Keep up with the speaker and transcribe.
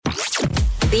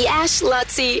The Ash,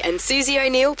 Luttsy and Susie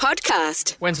O'Neill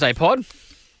podcast. Wednesday pod.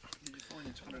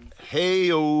 Hey,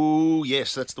 oh,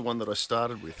 yes, that's the one that I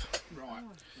started with. Right.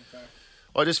 Okay.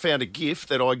 I just found a gift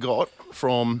that I got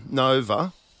from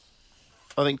Nova,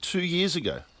 I think 2 years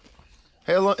ago.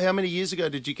 How many years ago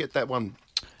did you get that one?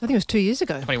 I think it was 2 years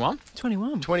ago. 21.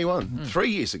 21. 21. 3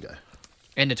 years ago.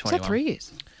 End of Is 21. that 3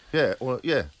 years? Yeah, well,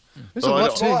 yeah. It's a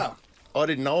lot too. I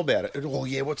didn't know about it. Oh,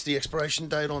 yeah, what's the expiration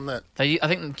date on that? I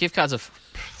think gift cards are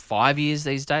 5 years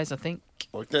these days, I think.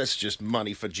 Like, that's just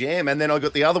money for jam. And then I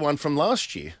got the other one from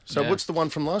last year. So Yeah. what's the one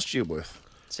from last year worth?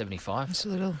 75. It's a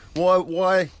little.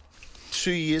 Why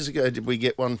 2 years ago did we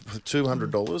get one for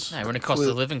 $200? No, we're in a cost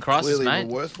of living crisis, Clearly mate.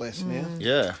 we're worth less now.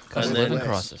 Yeah. Cost of And then- living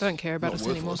crisis. Don't care about Not us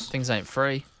anymore. worthless. Things ain't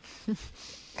free. Can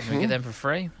we get them for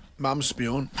free? Mum's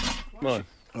spewing. No.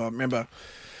 I remember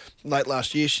late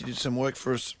last year she did some work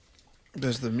for us.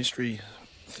 There's the mystery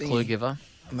thing. Clue giver.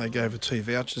 And they gave her 2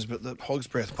 vouchers, but the Hog's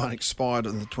Breath one expired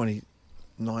on the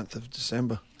 29th of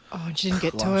December. Oh, and she didn't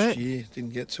get to last it. year.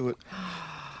 Didn't get to it.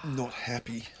 Not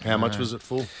happy. How much was it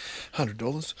for?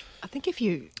 $100. I think if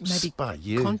you maybe Spar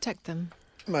you. contact them.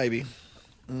 Maybe.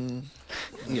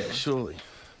 Yeah, surely.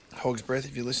 Hog's Breath,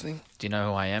 if you're listening. Do you know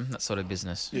who I am? That sort of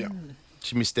business. Yeah.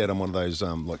 She missed out on one of those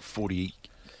like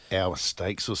 40-hour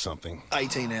steaks or something.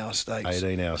 18-hour steaks.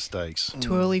 18-hour steaks.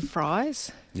 Twirly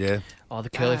fries. Yeah. Oh, the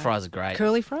curly fries are great.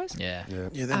 Curly fries. Yeah. Yeah.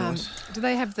 Yeah, they're nice. Do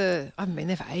they have the, I haven't been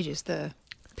there for ages, the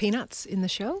peanuts in the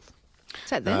shell? Is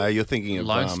that them? No, you're thinking of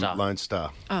Lone Star. Lone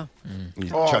Star. Oh. You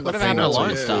Oh, chuck What the about peanuts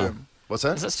Lone in. Star? What's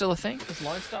that? Is that still a thing? Is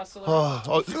Lone Star still a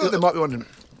Oh, I feel like there might be one in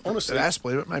honestly, at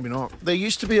Aspley, but maybe not. there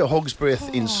used to be a Hog's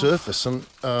Breath in Surface, and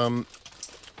I'm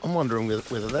wondering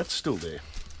whether that's still there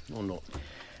or not.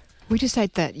 We just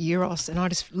ate that gyros and I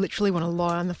just literally want to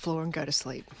lie on the floor and go to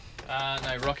sleep.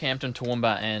 No, Rockhampton,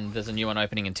 Toowoomba, and there's a new one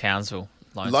opening in Townsville.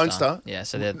 Lone Star? Yeah,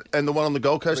 so they're... And the one on the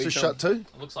Gold Coast is Retail. shut too?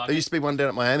 Looks like There used to be one down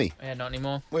at Miami. Yeah, not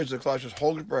anymore. Where's the closest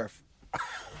Hog's Breath?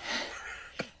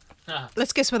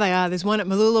 Let's guess where they are. There's one at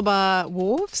Mooloolaba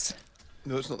Wharves.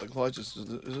 No, it's not the closest, is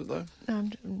it though? No, I'm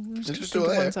just Is it looking still at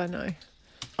the there? ones I know.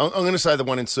 I'm going to say the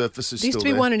one in Surface is There used still to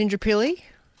be there. one in Indooroopilly.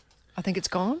 I think it's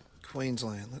gone.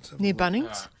 Queensland. Let's have a Near look.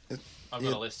 Bunnings. I've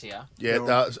got a list here.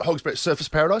 Yeah, Hog's Breath Surface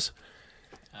Paradise.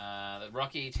 The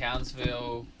Rocky,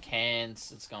 Townsville,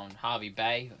 Cairns, it's gone Harvey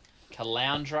Bay,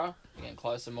 Caloundra, getting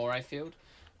closer, Morayfield,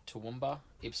 Toowoomba,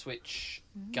 Ipswich,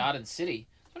 Garden City.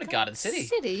 What a Garden City?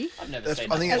 City? I've never That's,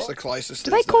 seen I think that that's the before. closest.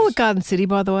 Do they these call days. it Garden City,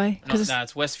 by the way? No,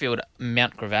 it's Westfield,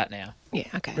 Mount Gravatt now. Yeah,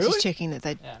 okay. Really? Just checking that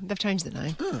Yeah. they've changed the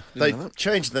name. They know that.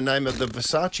 changed the name of the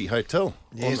Versace Hotel.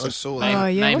 Yes, I saw Main, that. Oh,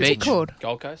 yeah, Main what's it Beach. called?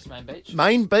 Gold Coast, Main Beach.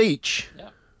 Main Beach. Yeah.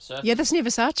 Surf. Yeah, that's near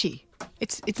Versace.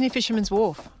 It's near Fisherman's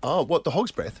Wharf. Oh, what, the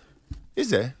Hog's Breath? Is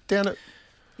there? Down at...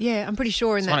 Yeah, I'm pretty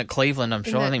sure in There's that. one at Cleveland, I'm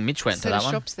in sure. I that think Mitch went to set that of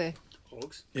one. shops there.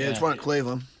 Yeah, it's one at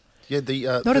Cleveland. Yeah,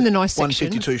 the... Not in the nice section.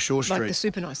 152 Shore Like Street. the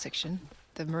super nice section.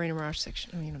 The Marina Mirage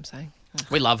section. You know what I'm saying?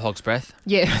 We love Hog's Breath.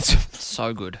 Yeah. It's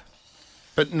so good.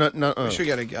 But no... We should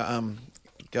go to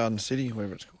Garden City,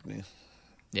 wherever it's called now.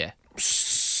 Yeah.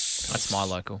 That's my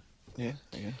local. Yeah,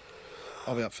 there you go.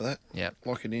 I'll be up for that. Yeah.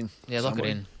 Lock it in. Yeah, lock it somebody.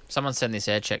 in. Someone send this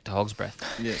air check to Hog's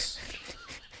Breath. Yes.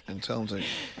 And tell them to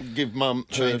give Mum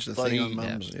change her the thing on bloody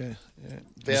Mum's. Yeah, yeah.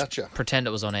 voucher. Pretend it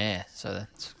was on air, so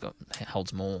that it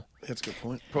holds more. That's a good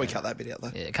point. Probably cut that bit out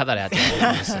though. Yeah, cut that out. Dave,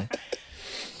 obviously.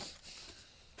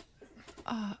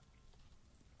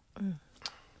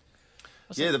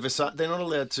 Yeah, the Versace... They're not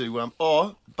allowed to...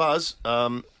 Buzz...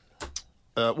 well,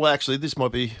 actually, this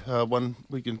might be one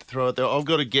we can throw out there. I've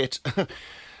got to get...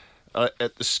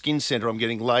 at the skin centre, I'm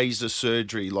getting laser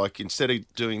surgery. Like, instead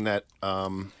of doing that...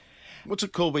 what's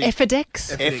it called?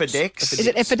 Effidex? Effidex? Is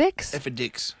it Effidex?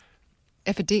 Effidix.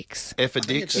 Effidix.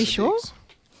 Effidix. Are you sure?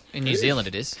 In New Zealand,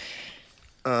 it is.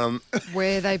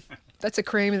 Where they... That's a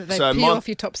cream that they So peel off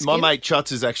your top skin. my mate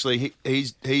Chutz is actually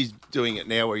he's doing it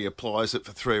now where he applies it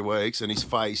for 3 weeks and his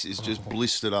face is just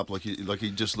blistered up like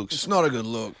he just looks It's not a good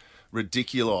look.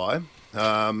 ridiculous.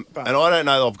 And I don't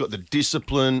know if I've got the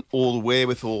discipline or the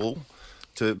wherewithal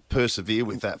to persevere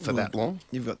with that for that long.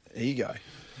 You've got ego,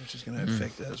 which is going to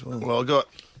affect that as well. Well, I got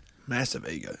Massive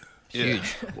ego.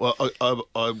 Huge. Well,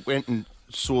 I went and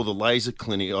saw the laser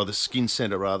clinic, or the skin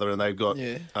centre rather, and they've got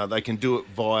they can do it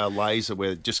via laser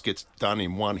where it just gets done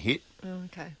in one hit. Oh,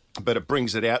 okay. But it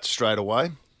brings it out straight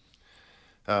away.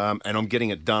 And I'm getting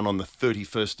it done on the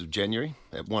 31st of January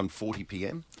at 1:40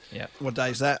 p.m. Yeah. What day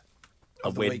is that? A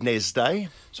Of the week? Wednesday.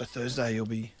 So Thursday you'll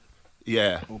be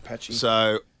Yeah. all patchy.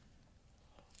 So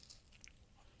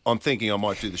I'm thinking I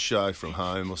might do the show from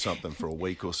home or something for a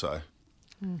week or so.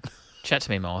 Chat to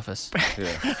me in my office.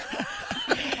 Yeah.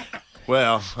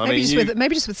 Well, I Maybe mean,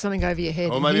 maybe just with something over your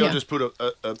head. or in maybe here, I'll just put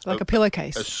like a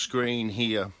pillowcase. a screen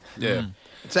here. Yeah.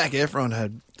 Zac Efron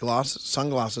had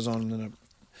sunglasses on in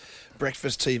a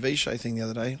breakfast TV show thing the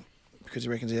other day because he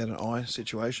reckons he had an eye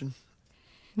situation.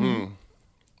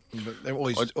 But they're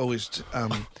always. Why don't we,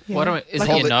 is Like it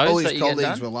all your nose all that his you get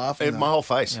colleagues done? were laughing. My whole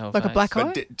face. Your like a face. black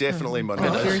eye. But definitely my I'm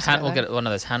nose. curious about We'll that. get one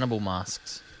of those Hannibal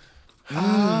masks.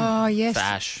 Oh yes,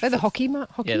 Fash. they're the hockey.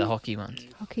 Hockey. Yeah, the hockey ones.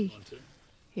 hockey.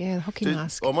 Yeah, the hockey Dude,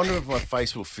 mask. I wonder if my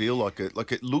face will feel like it.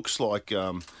 Like it looks like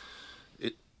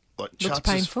it like Looks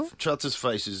painful? Chutz's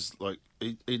face is like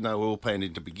he no oil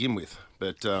painting to begin with,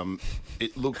 but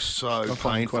it looks so I find him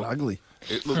painful. quite ugly.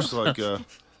 It looks like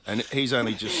and he's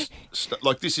only just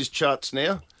like this is Chutz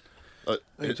now. took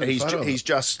a photo of He's it.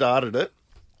 just started it.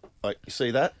 Like you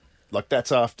see that? Like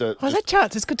that's after. Oh, that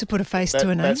charts. It's good to put a face to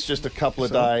a name. That's just a couple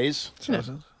of days.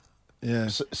 Yeah.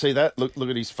 See that? Look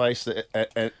at his face,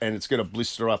 and it's going to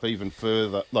blister up even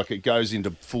further. Like it goes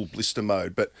into full blister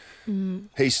mode. But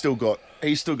he's still got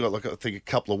like I think a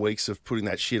couple of weeks of putting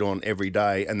that shit on every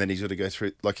day, and then he's got to go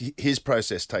through. Like his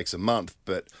process takes a month,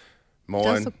 but It does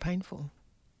mine, look painful.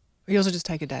 Yours will just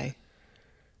take a day.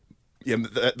 yeah,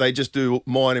 they just do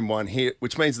mine in one hit,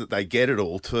 which means that they get it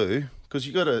all too. Because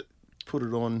you got to put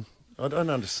it on. I don't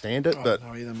understand it, but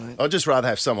No, either, mate. I'd just rather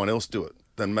have someone else do it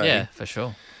than me. Yeah, for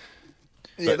sure.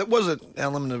 Yeah, that was an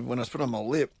element of when I was put on my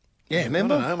lip. Yeah,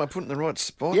 remember? I don't know. Am I putting it in the right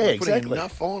spot? Yeah, Am I putting exactly.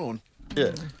 enough on?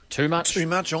 Yeah. Too much? Too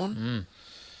much on?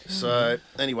 So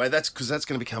anyway, that's because that's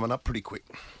going to be coming up pretty quick.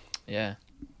 Yeah.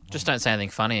 Just don't say anything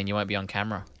funny and you won't be on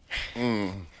camera.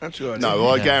 That's a good idea. No,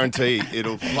 well, I guarantee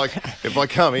it'll like if I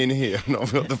come in here and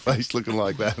I've got the face looking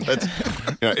like that, that's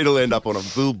it'll end up on a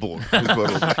billboard. Is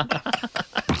what it'll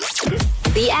be.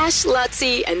 The Ash,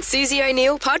 Luttsy and Susie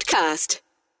O'Neill podcast.